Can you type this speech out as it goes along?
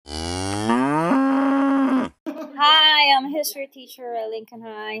Hi, I'm a history teacher at Lincoln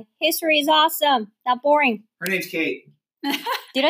High. History is awesome, not boring. Her name's Kate. Did I